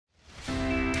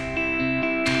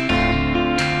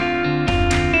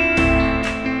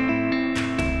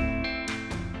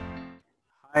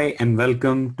Hi and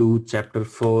welcome to chapter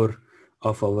 4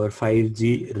 of our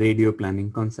 5G radio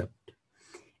planning concept.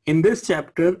 In this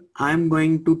chapter, I'm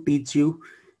going to teach you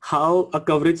how a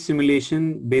coverage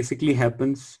simulation basically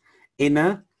happens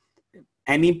in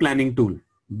any planning tool,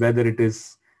 whether it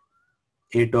is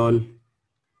ATOL,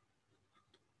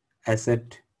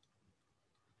 Asset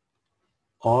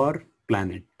or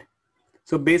Planet.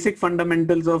 So basic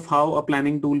fundamentals of how a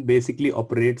planning tool basically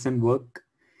operates and work,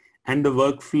 and the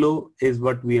workflow is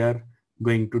what we are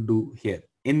going to do here.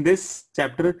 In this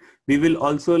chapter, we will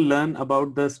also learn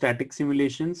about the static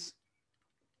simulations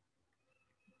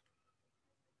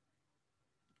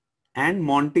and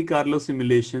Monte Carlo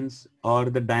simulations or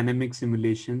the dynamic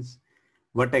simulations,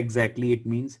 what exactly it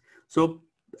means. So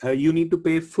you need to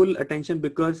pay full attention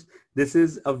because this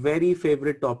is a very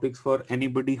favorite topics for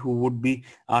anybody who would be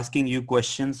asking you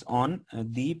questions on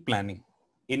the planning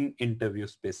in interview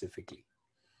specifically.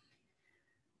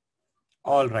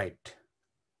 All right.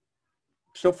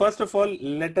 So first of all,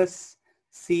 let us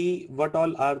see what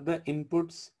all are the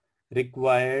inputs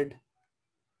required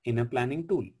in a planning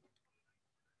tool.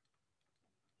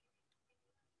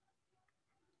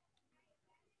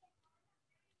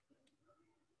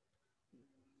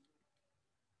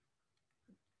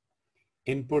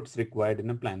 Inputs required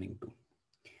in a planning tool.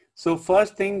 So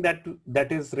first thing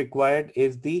that is required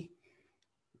is the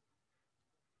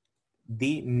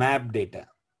map data,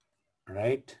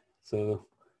 right? So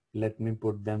let me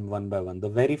put them one by one. The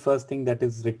very first thing that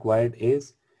is required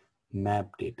is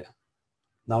map data.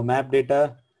 Now map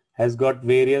data has got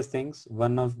various things.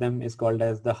 One of them is called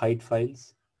as the height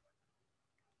files.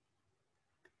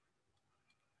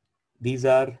 These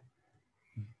are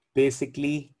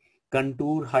basically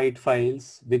contour height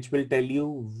files which will tell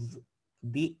you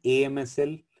the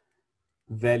AMSL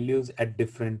values at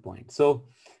different points. So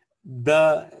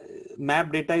the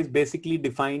map data is basically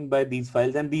defined by these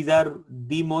files, and these are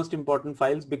the most important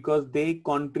files because they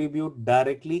contribute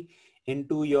directly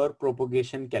into your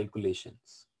propagation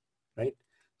calculations, right?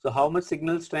 So how much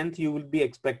signal strength you will be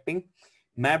expecting,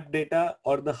 map data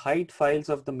or the height files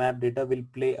of the map data will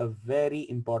play a very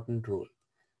important role.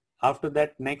 After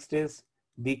that, next is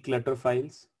the clutter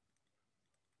files.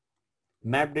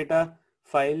 Map data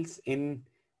files in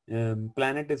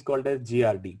Planet is called as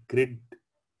GRD, grid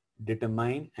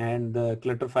determine, and the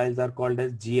clutter files are called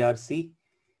as GRC,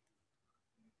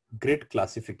 grid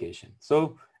classification.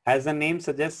 So as the name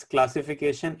suggests,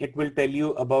 classification, it will tell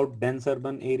you about dense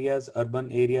urban areas,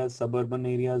 suburban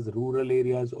areas, rural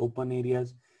areas, open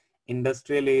areas,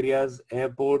 industrial areas,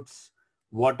 airports,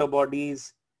 water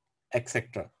bodies,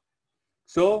 etc.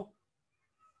 So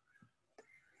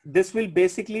this will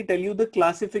basically tell you the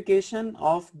classification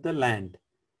of the land.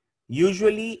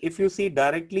 Usually, if you see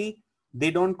directly, they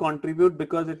don't contribute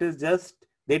because it is just,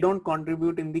 they don't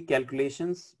contribute in the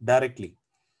calculations directly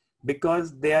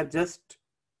because they are just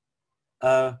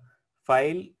a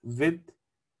file with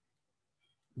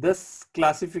this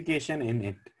classification in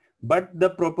it. But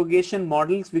the propagation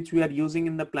models which we are using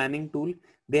in the planning tool,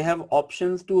 they have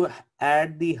options to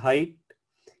add the height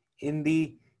in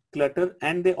the clutter,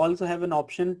 and they also have an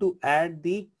option to add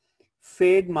the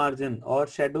fade margin or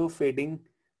shadow fading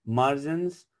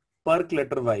margins per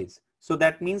clutter wise. So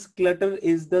that means clutter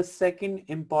is the second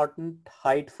important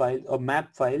height file or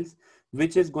map files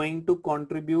which is going to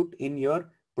contribute in your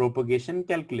propagation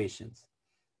calculations.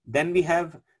 Then we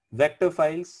have vector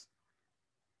files.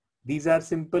 These are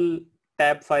simple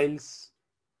tab files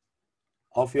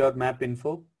of your map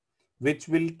info which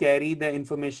will carry the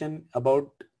information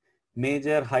about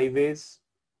major highways,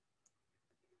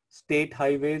 state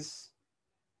highways,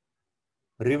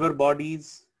 river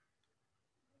bodies,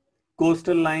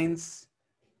 coastal lines,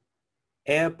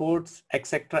 airports,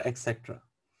 etc., etc.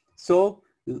 So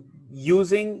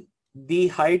using the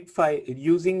height file,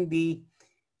 using the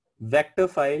vector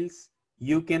files,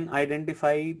 you can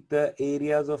identify the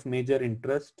areas of major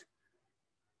interest,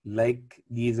 like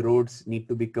these roads need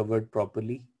to be covered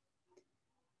properly,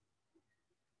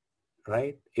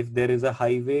 right? If there is a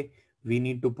highway, we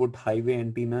need to put highway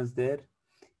antennas there.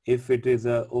 If it is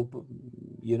a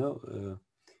open,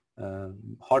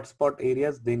 hotspot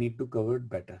areas, they need to cover it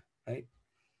better, right?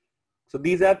 So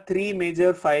these are three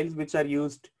major files which are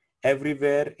used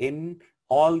everywhere in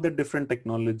all the different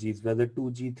technologies, whether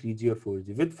 2G, 3G or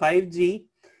 4G. With 5G,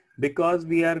 because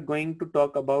we are going to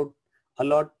talk about a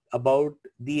lot about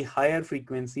the higher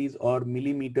frequencies or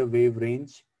millimeter wave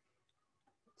range.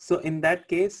 So in that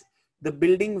case, the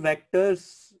building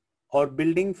vectors or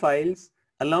building files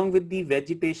along with the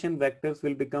vegetation vectors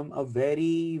will become a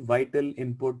very vital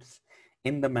inputs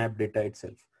in the map data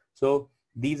itself. So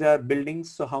these are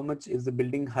buildings. So how much is the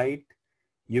building height?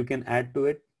 You can add to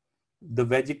it. the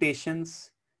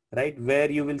vegetations, right, where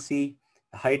you will see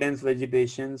high dense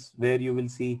vegetations, where you will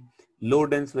see low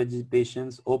dense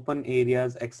vegetations, open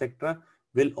areas, etc.,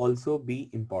 will also be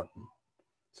important.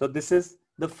 So this is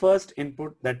the first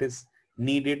input that is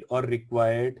needed or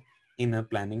required in a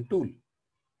planning tool.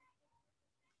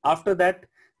 After that,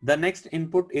 the next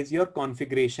input is your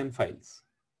configuration files.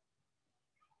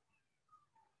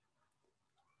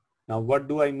 Now, what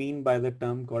do I mean by the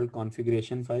term called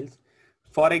configuration files?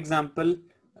 For example,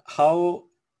 how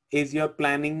is your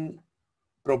planning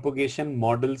propagation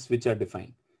models which are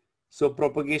defined? So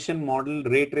propagation model,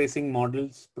 ray tracing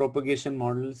models, propagation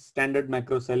models, standard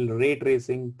macro cell, ray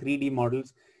tracing, 3D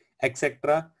models,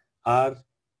 etc. are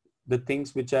the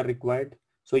things which are required.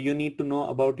 So you need to know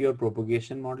about your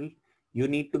propagation model. You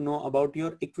need to know about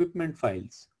your equipment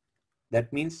files.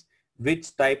 That means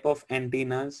which type of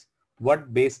antennas,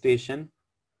 what base stations,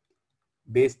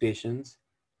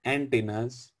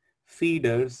 antennas,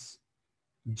 feeders,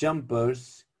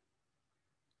 jumpers,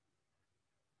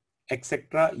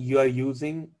 etc. you are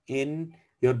using in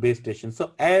your base station.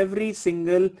 So every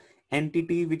single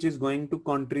entity which is going to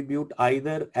contribute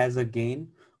either as a gain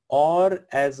or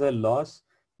as a loss,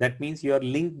 that means your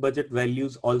link budget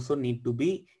values also need to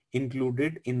be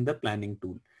included in the planning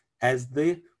tool as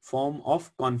the form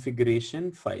of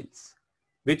configuration files,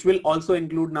 which will also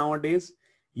include nowadays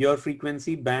your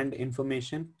frequency band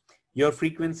information, your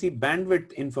frequency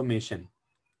bandwidth information,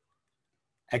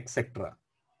 etc.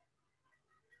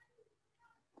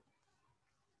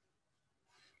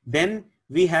 Then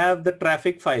we have the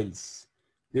traffic files.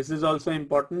 This is also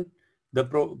important. The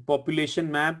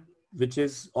population map, which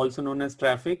is also known as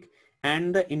traffic,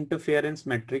 and the interference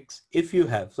metrics if you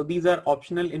have. So these are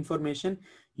optional information.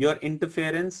 Your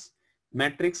interference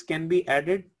metrics can be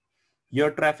added.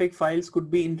 Your traffic files could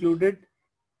be included.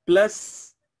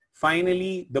 Plus,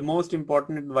 finally, the most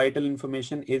important and vital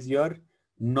information is your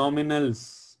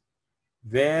nominals.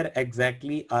 Where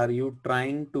exactly are you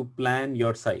trying to plan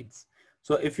your sites?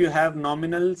 So if you have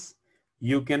nominals,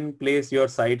 you can place your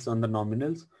sites on the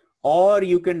nominals, or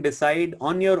you can decide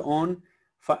on your own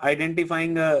for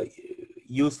identifying a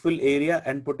useful area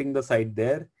and putting the site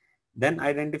there, then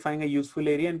identifying a useful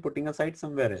area and putting a site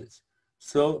somewhere else.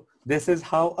 So this is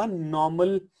how a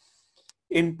normal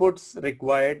inputs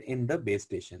required in the base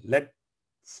station.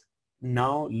 Let's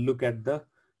now look at the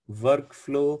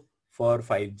workflow for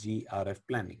 5G RF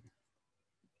planning.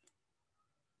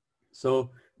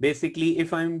 So basically,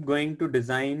 if I'm going to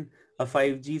design a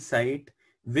 5G site,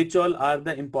 which all are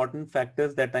the important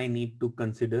factors that I need to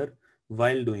consider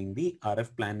while doing the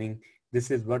RF planning?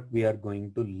 This is what we are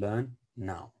going to learn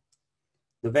now.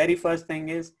 The very first thing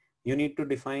is you need to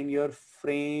define your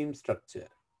frame structure.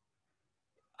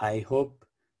 I hope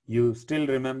you still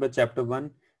remember chapter 1.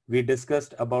 We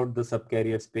discussed about the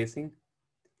subcarrier spacing.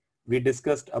 We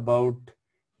discussed about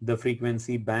the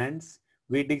frequency bands.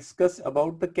 We discussed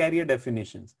about the carrier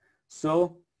definitions.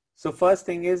 So first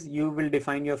thing is you will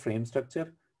define your frame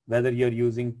structure, whether you're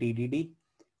using TDD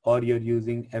or you're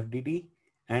using FDD.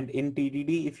 And in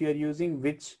TDD, if you're using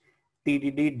which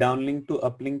TDD downlink to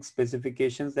uplink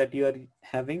specifications that you are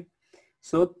having.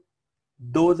 So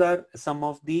those are some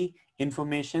of the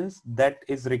informations that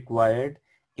is required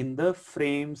in the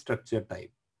frame structure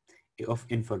type of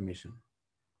information.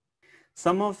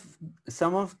 Some of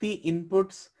the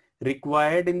inputs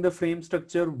required in the frame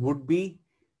structure would be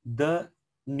the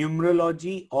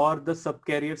numerology or the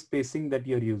subcarrier spacing that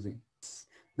you're using.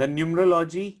 The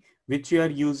numerology which you are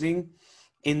using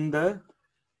in the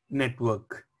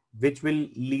network, which will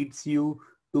leads you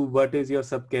to what is your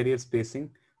subcarrier spacing,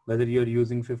 whether you're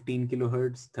using 15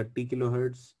 kilohertz, 30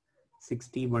 kilohertz,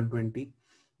 60, 120.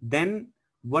 Then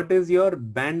what is your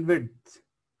bandwidth,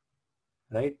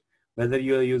 right? Whether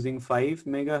you are using 5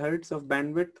 megahertz of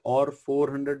bandwidth or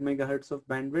 400 megahertz of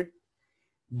bandwidth.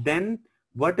 Then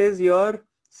what is your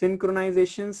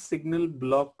synchronization signal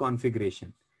block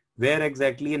configuration? Where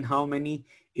exactly and how many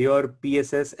your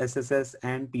PSS, SSS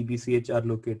and PBCH are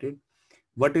located?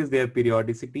 What is their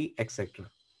periodicity, etc.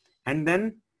 And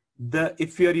then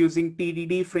if you are using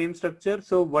TDD frame structure,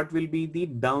 so what will be the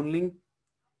downlink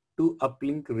to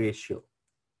uplink ratio?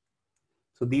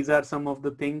 So these are some of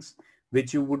the things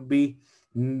which you would be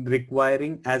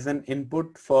requiring as an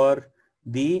input for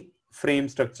the frame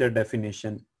structure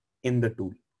definition in the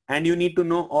tool. And you need to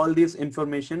know all this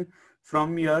information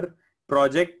from your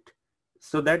project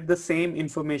so that the same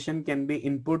information can be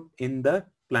input in the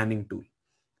planning tool.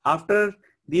 After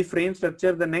the frame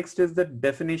structure, the next is the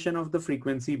definition of the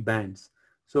frequency bands.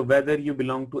 So whether you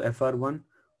belong to FR1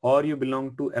 or you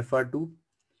belong to FR2,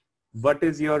 what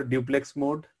is your duplex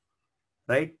mode,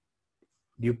 right?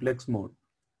 Duplex mode.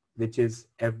 which is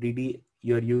FDD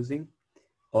you're using,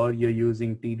 or you're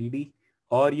using TDD,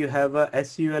 or you have a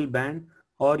SUL band,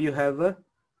 or you have a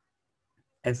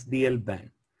SDL band,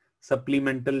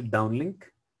 supplemental downlink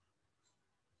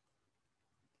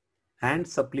and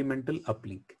supplemental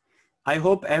uplink. I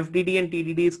hope FDD and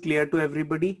TDD is clear to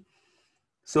everybody.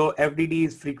 So FDD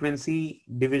is frequency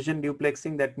division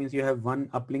duplexing. That means you have one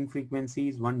uplink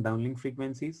frequencies, one downlink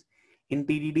frequencies. In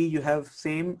TDD, you have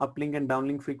same uplink and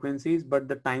downlink frequencies, but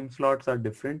the time slots are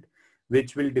different,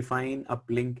 which will define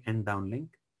uplink and downlink.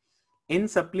 In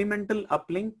supplemental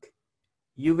uplink,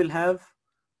 you will have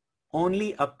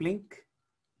only uplink,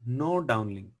 no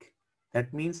downlink.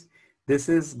 That means this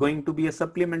is going to be a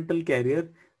supplemental carrier.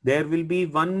 There will be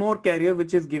one more carrier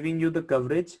which is giving you the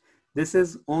coverage. This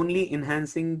is only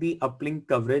enhancing the uplink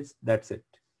coverage. That's it.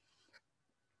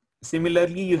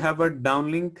 Similarly, you have a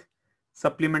downlink,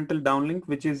 supplemental downlink,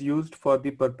 which is used for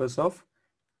the purpose of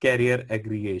carrier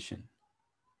aggregation.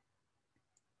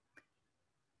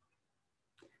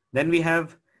 Then we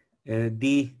have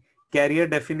the carrier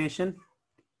definition.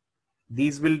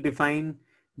 These will define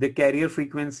the carrier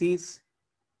frequencies,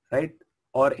 right?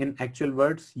 Or in actual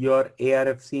words, your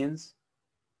ARFCNs,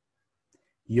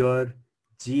 your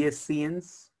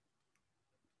GSCNs,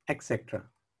 etc.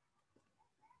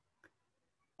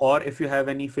 Or if you have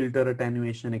any filter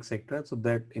attenuation, etc. So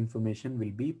that information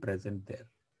will be present there.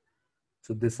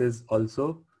 So this is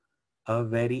also a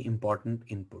very important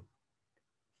input.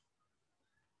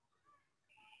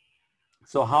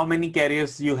 So how many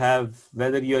carriers you have,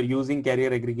 whether you are using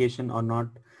carrier aggregation or not,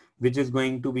 which is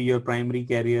going to be your primary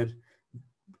carrier,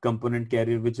 component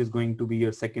carrier, which is going to be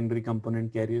your secondary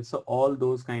component carrier. So all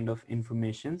those kind of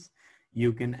informations,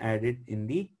 you can add it in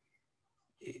the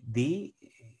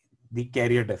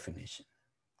carrier definition.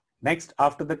 Next,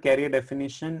 after the carrier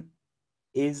definition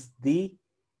is the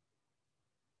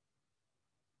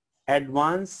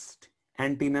advanced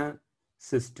antenna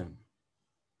system,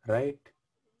 right?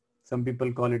 Some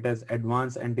people call it as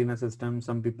advanced antenna system.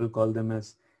 Some people call them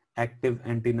as active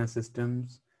antenna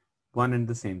systems, one and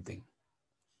the same thing.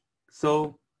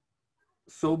 So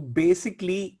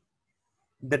basically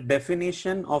the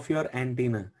definition of your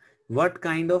antenna, what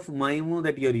kind of MIMO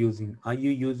that you're using? Are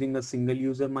you using a single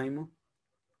user MIMO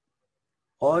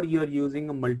or you're using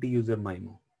a multi-user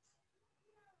MIMO?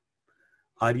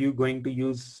 Are you going to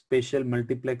use spatial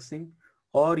multiplexing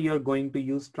or you're going to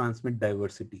use transmit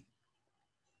diversity,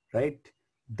 right?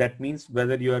 That means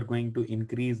whether you are going to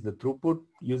increase the throughput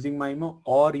using MIMO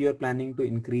or you're planning to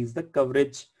increase the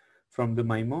coverage from the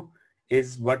MIMO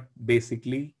is what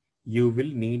basically you will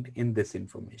need in this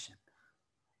information.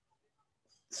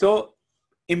 So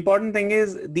important thing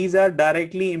is these are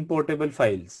directly importable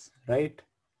files, right?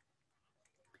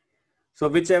 So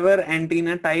whichever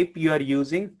antenna type you are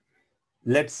using,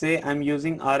 let's say I'm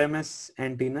using RMS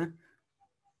antenna,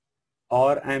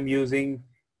 or I'm using,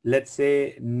 let's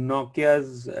say,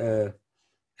 Nokia's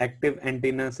active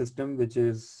antenna system, which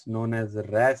is known as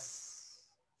RAS.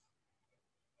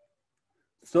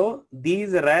 So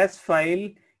these RAS file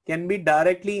can be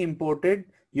directly imported.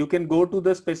 You can go to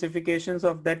the specifications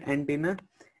of that antenna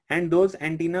and those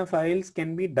antenna files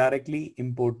can be directly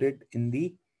imported in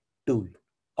the tool,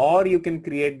 or you can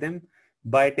create them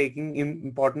by taking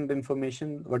important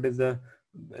information, what is the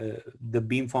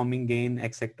beamforming gain,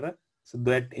 etc. So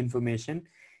that information,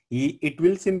 it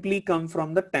will simply come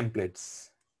from the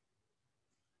templates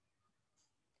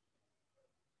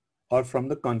or from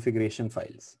the configuration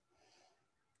files.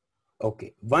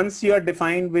 Okay, once you are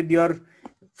defined with your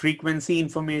frequency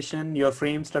information, your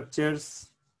frame structures,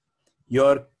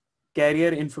 your carrier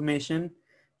information,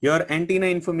 your antenna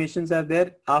informations are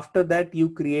there. After that, you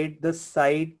create the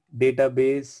site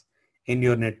database in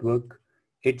your network.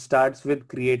 It starts with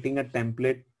creating a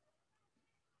template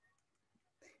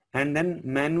and then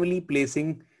manually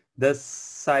placing the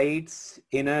sites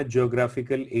in a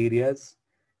geographical areas.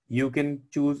 You can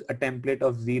choose a template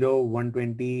of 0,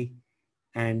 120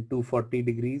 and 240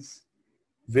 degrees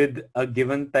with a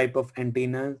given type of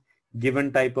antenna,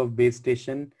 given type of base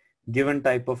station, given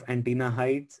type of antenna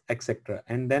heights, etc.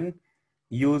 And then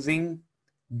using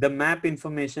the map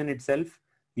information itself,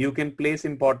 you can place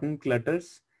important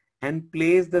clusters and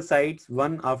place the sites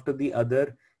one after the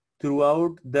other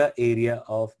throughout the area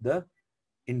of the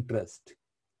interest.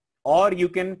 Or you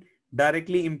can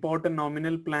directly import a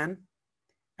nominal plan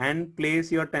and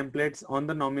place your templates on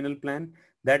the nominal plan.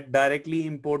 That directly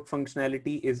import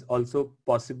functionality is also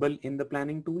possible in the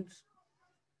planning tools.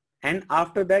 And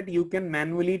after that, you can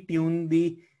manually tune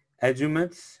the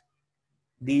azimuths,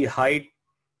 the height,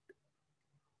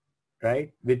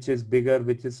 right, which is bigger,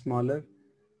 which is smaller,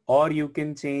 or you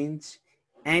can change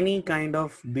any kind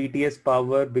of BTS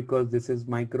power, because this is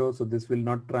micro, so this will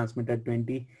not transmit at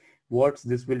 20 watts.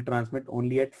 This will transmit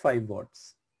only at 5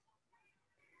 watts.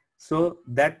 So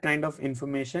that kind of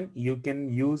information you can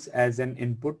use as an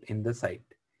input in the site.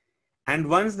 And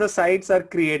once the sites are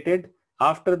created,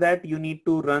 after that you need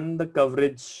to run the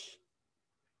coverage